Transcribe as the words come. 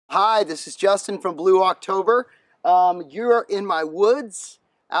Hi, this is Justin from Blue October. You're in my woods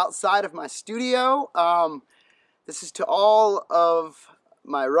outside of my studio. This is to all of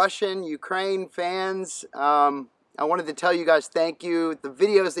my Russian, Ukraine fans. I wanted to tell you guys thank you. The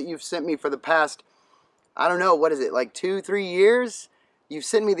videos that you've sent me for the past, I don't know, what is it, like 2-3 years? You've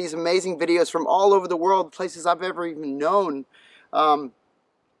sent me these amazing videos from all over the world, places I've ever even known,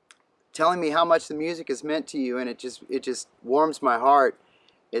 telling me how much the music has meant to you, and it just warms my heart.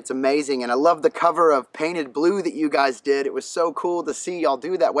 It's amazing, and I love the cover of Painted Blue that you guys did. It was so cool to see y'all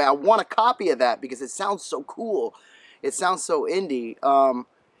do that way. I want a copy of that because it sounds so cool. It sounds so indie.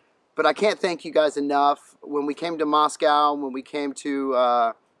 But I can't thank you guys enough. When we came to Moscow, when we came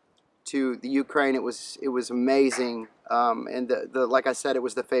to the Ukraine, it was amazing. And like I said, it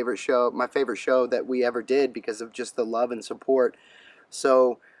was my favorite show that we ever did because of just the love and support.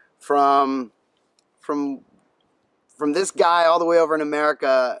 So from this guy all the way over in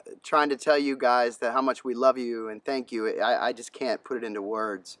America trying to tell you guys that how much we love you and thank you, I just can't put it into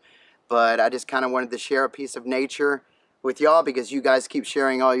words. But I just kind of wanted to share a piece of nature with y'all because you guys keep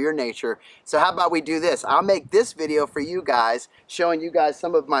sharing all your nature. So how about we do this? I'll make this video for you guys, showing you guys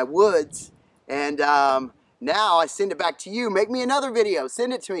some of my woods. And now I send it back to you. Make me another video.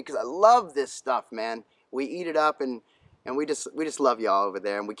 Send it to me because I love this stuff, man. We eat it up and we just love y'all over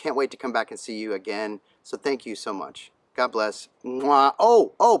there, and we can't wait to come back and see you again. So thank you so much. God bless. Mwah.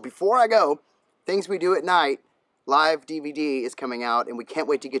 Oh, before I go, Things We Do at Night live DVD is coming out, and we can't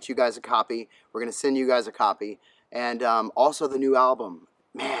wait to get you guys a copy. We're going to send you guys a copy. And also the new album.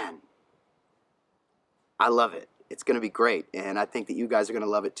 Man, I love it. It's going to be great, and I think that you guys are going to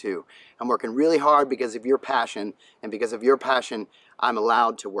love it too. I'm working really hard because of your passion, and because of your passion, I'm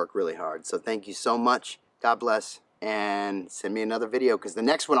allowed to work really hard. So thank you so much. God bless. And send me another video, because the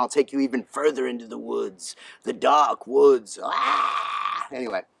next one I'll take you even further into the woods. The dark woods. Ah!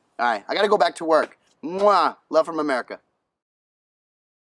 Anyway, all right, I got to go back to work. Mwah! Love from America.